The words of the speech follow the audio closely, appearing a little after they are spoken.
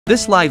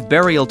This live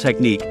burial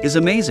technique is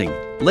amazing.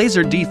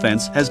 Laser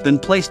defense has been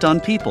placed on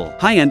people.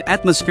 High-end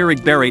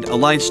atmospheric buried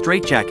alive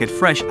straitjacket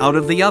fresh out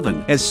of the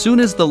oven. As soon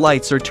as the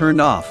lights are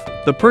turned off,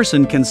 the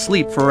person can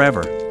sleep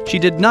forever. She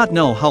did not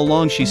know how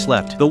long she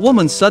slept. The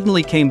woman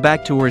suddenly came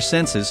back to her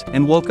senses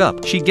and woke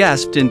up. She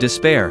gasped in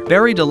despair.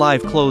 Buried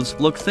alive clothes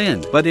look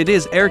thin, but it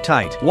is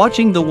airtight.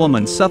 Watching the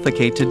woman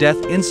suffocate to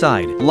death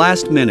inside.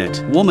 Last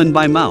minute, woman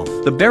by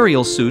mouth. The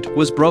burial suit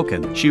was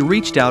broken. She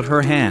reached out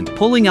her hand,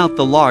 pulling out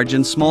the large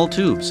and small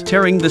tubes,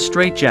 tearing the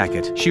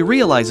straitjacket. She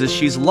realizes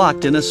she's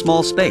locked in a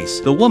small space.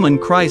 The woman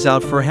cries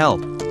out for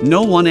help.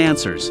 No one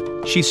answers.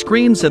 She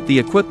screams at the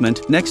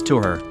equipment next to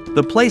her.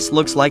 The place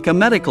looks like a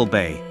medical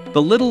bay.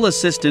 The little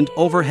assistant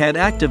overhead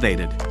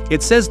activated.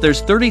 It says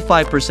there's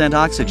 35%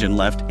 oxygen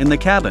left in the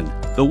cabin.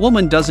 The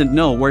woman doesn't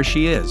know where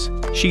she is.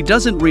 She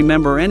doesn't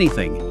remember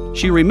anything.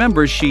 She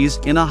remembers she's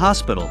in a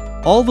hospital.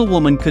 All the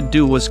woman could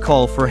do was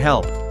call for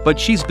help, but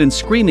she's been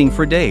screaming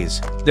for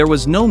days. There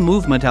was no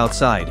movement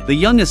outside. The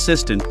young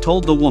assistant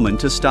told the woman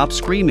to stop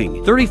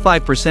screaming.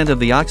 35% of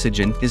the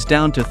oxygen is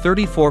down to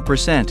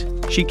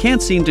 34%. She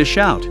can't seem to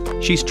shout.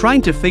 She's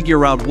trying to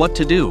figure out what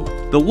to do.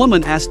 The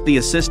woman asked the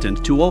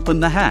assistant to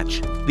open the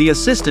hatch. The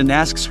assistant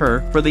asks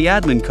her for the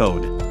admin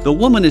code. The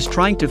woman is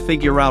trying to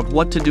figure out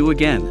what to do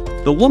again.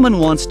 The woman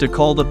wants to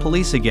call the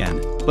police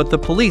again, but the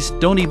police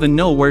don't even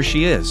know where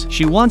she is.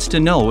 She wants to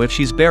know if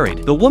she's buried.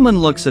 The woman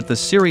looks at the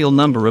serial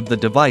number of the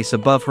device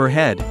above her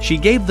head. She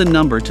gave the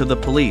number to the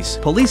police.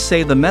 Police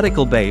say the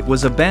medical bay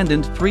was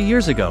abandoned 3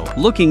 years ago.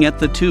 Looking at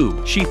the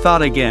tube, she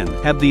thought again.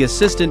 Have the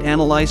assistant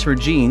analyze her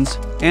genes?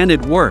 And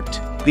it worked.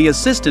 The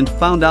assistant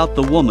found out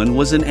the woman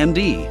was an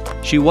MD.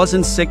 She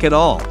wasn't sick at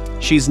all.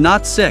 She's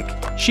not sick.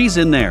 She's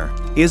in there.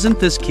 Isn't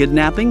this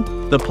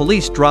kidnapping? The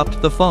police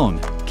dropped the phone.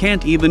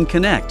 Can't even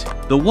connect.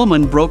 The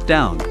woman broke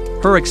down.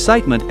 Her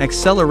excitement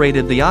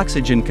accelerated the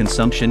oxygen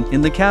consumption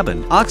in the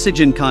cabin.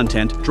 Oxygen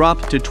content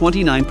dropped to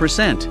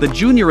 29%. The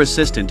junior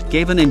assistant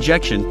gave an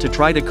injection to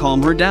try to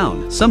calm her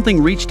down.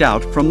 Something reached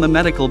out from the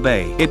medical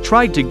bay. It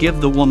tried to give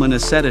the woman a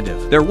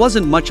sedative. There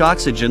wasn't much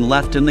oxygen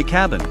left in the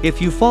cabin.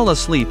 If you fall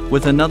asleep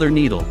with another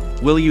needle,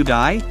 will you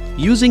die?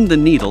 Using the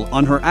needle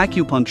on her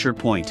acupuncture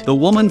point, the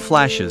woman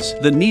flashes.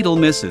 The needle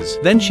misses.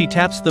 Then she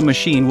taps the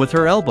machine with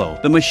her elbow.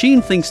 The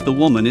machine thinks the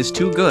woman is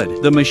too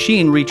good. The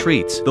machine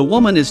retreats. The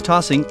woman is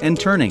tossing and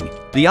turning.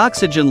 The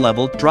oxygen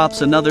level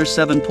drops another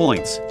 7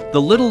 points.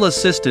 The little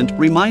assistant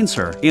reminds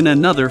her, in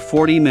another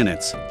 40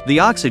 minutes, the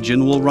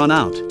oxygen will run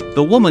out.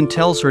 The woman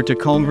tells her to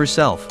calm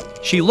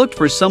herself. She looked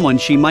for someone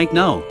she might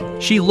know.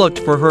 She looked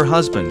for her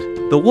husband.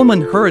 The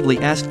woman hurriedly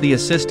asked the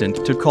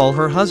assistant to call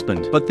her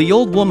husband, but the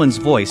old woman's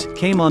voice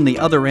came on the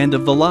other end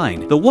of the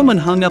line. The woman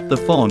hung up the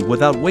phone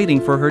without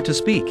waiting for her to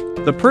speak.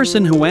 The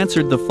person who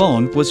answered the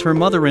phone was her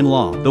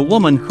mother-in-law. The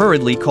woman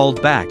hurriedly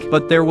called back,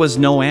 but there was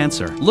no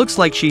answer. Looks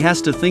like she has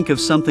to think of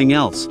something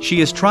else. She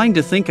is trying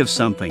to think of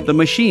something. The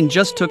machine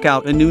just took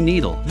out a new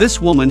needle.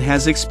 This woman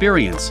has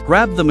experience.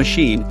 Grabbed the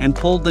machine and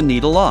pulled the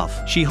needle off.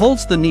 She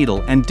holds the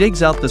needle and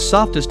digs out the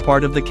softest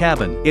part of the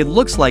cabin. It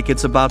looks like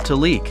it's about to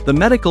leak. The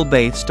medical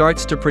bay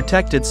starts to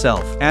protect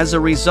itself. As a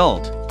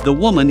result, the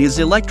woman is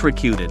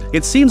electrocuted.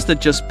 It seems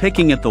that just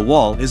picking at the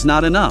wall is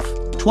not enough.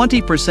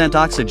 20%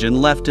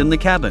 oxygen left in the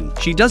cabin.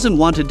 She doesn't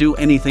want to do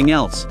anything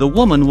else. The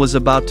woman was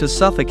about to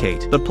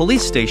suffocate. The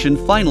police station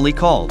finally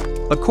called.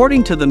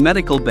 According to the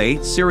medical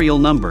bay serial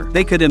number,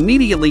 they could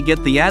immediately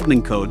get the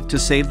admin code to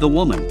save the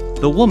woman.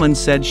 The woman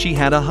said she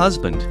had a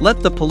husband. Let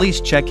the police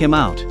check him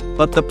out.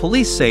 But the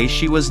police say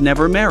she was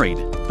never married.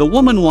 The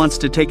woman wants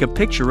to take a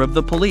picture of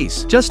the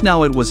police. Just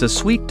now it was a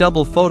sweet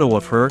double photo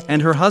of her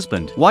and her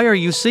husband. Why are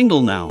you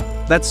single now?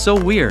 That's so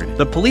weird.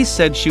 The police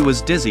said she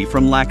was dizzy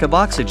from lack of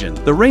oxygen.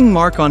 The ring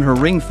mark on her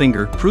ring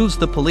finger proves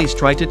the police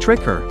tried to trick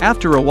her.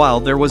 After a while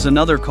there was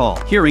another call.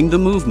 Hearing the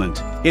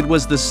movement, it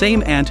was the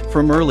same aunt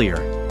from earlier.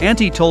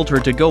 Auntie told her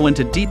to go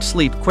into deep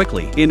sleep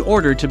quickly in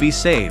order to be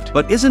saved.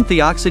 But isn't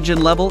the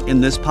oxygen level in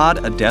this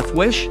pod a death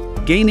wish?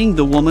 Gaining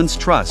the woman's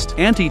trust,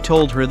 Auntie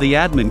told her the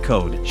admin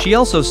code. She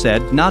also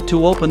said not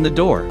to open the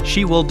door.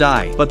 She will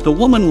die. But the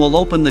woman will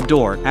open the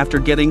door after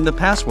getting the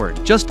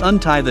password. Just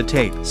untie the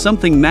tape.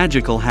 Something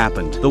magical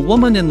happened. The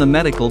woman in the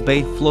medical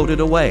bay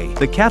floated away.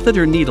 The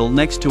catheter needle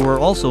next to her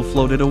also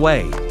floated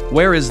away.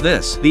 Where is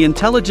this? The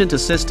intelligent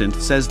assistant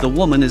says the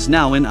woman is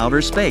now in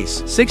outer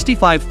space,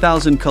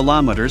 65,000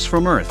 kilometers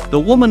from Earth. The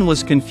woman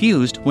was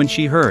confused when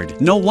she heard.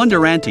 No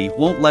wonder Auntie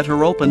won't let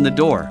her open the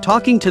door.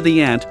 Talking to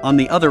the aunt on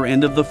the other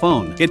end of the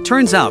phone. It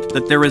turns out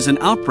that there is an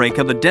outbreak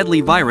of a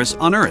deadly virus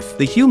on Earth.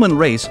 The human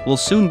race will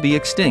soon be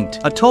extinct.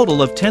 A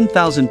total of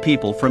 10,000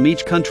 people from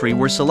each country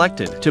were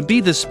selected to be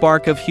the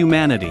spark of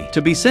humanity,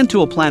 to be sent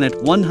to a planet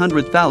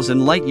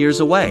 100,000 light years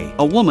away.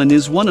 A woman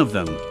is one of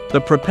them. The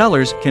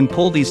propellers can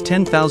pull these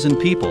 10,000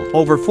 people.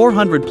 Over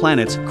 400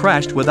 planets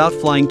crashed without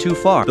flying too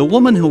far. The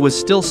woman who was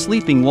still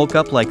sleeping woke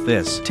up like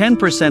this.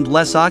 10%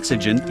 less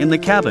oxygen in the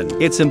cabin.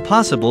 It's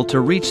impossible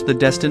to reach the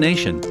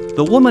destination.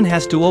 The woman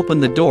has to open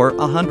the door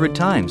 100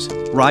 times.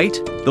 Right?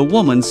 The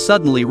woman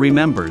suddenly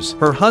remembers.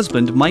 Her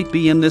husband might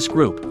be in this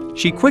group.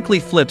 She quickly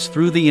flips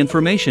through the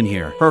information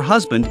here. Her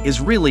husband is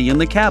really in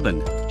the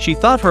cabin. She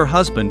thought her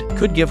husband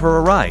could give her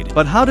a ride.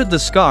 But how did the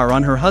scar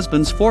on her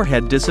husband's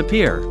forehead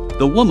disappear?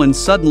 The woman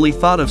suddenly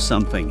thought of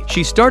something.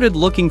 She started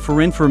looking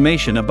for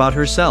information about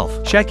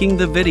herself. Checking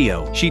the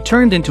video, she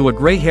turned into a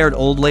gray-haired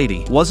old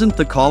lady. Wasn't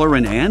the caller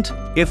an aunt?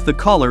 If the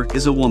caller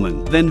is a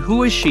woman, then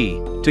who is she?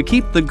 To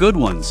keep the good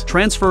ones,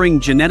 transferring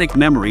genetic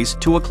memories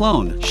to a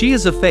clone. She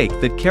is a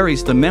fake that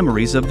carries the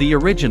memories of the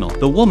original.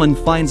 The woman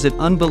finds it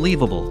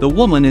unbelievable. The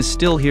woman is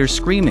still here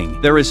screaming.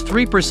 There is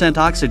 3%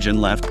 oxygen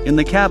left in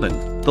the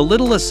cabin. The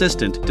little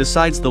assistant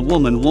decides the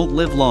woman won't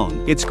live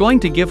long. It's going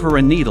to give her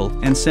a needle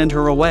and send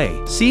her away.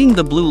 Seeing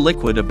the blue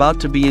liquid about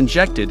to be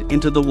injected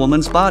into the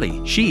woman's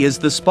body, she is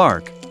the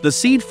spark. The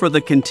seed for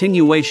the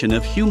continuation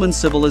of human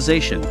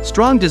civilization.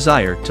 Strong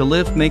desire to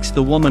live makes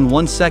the woman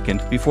 1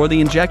 second before the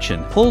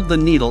injection pulled the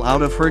needle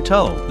out of her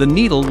toe. The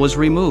needle was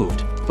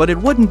removed, but it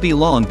wouldn't be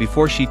long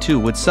before she too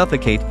would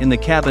suffocate in the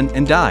cabin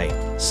and die.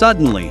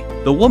 Suddenly,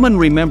 the woman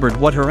remembered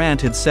what her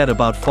aunt had said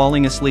about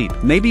falling asleep.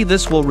 Maybe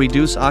this will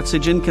reduce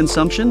oxygen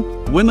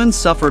consumption? Women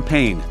suffer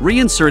pain.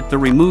 Reinsert the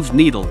removed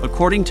needle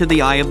according to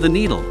the eye of the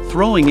needle,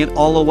 throwing it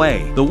all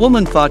away. The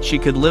woman thought she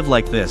could live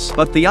like this,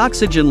 but the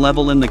oxygen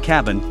level in the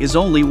cabin is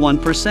only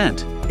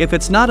 1%. If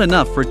it's not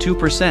enough for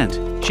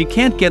 2%, she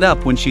can't get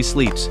up when she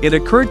sleeps. It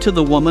occurred to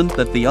the woman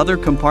that the other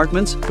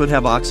compartments could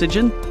have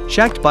oxygen,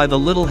 checked by the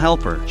little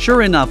helper.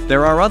 Sure enough,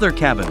 there are other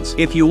cabins.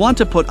 If you want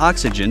to put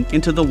oxygen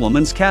into the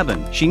woman's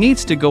cabin, she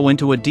needs to go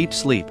into a deep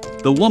sleep.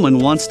 The woman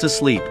wants to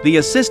sleep. The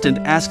assistant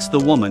asks the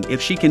woman if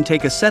she can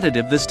take a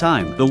sedative this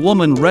time. The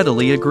woman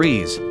readily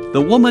agrees. The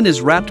woman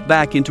is wrapped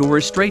back into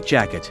her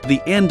straitjacket. The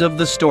end of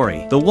the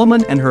story. The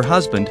woman and her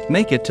husband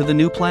make it to the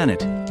new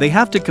planet. They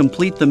have to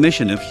complete the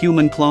mission of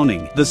human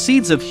cloning. The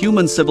seeds of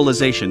human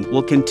civilization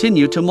will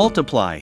continue to multiply.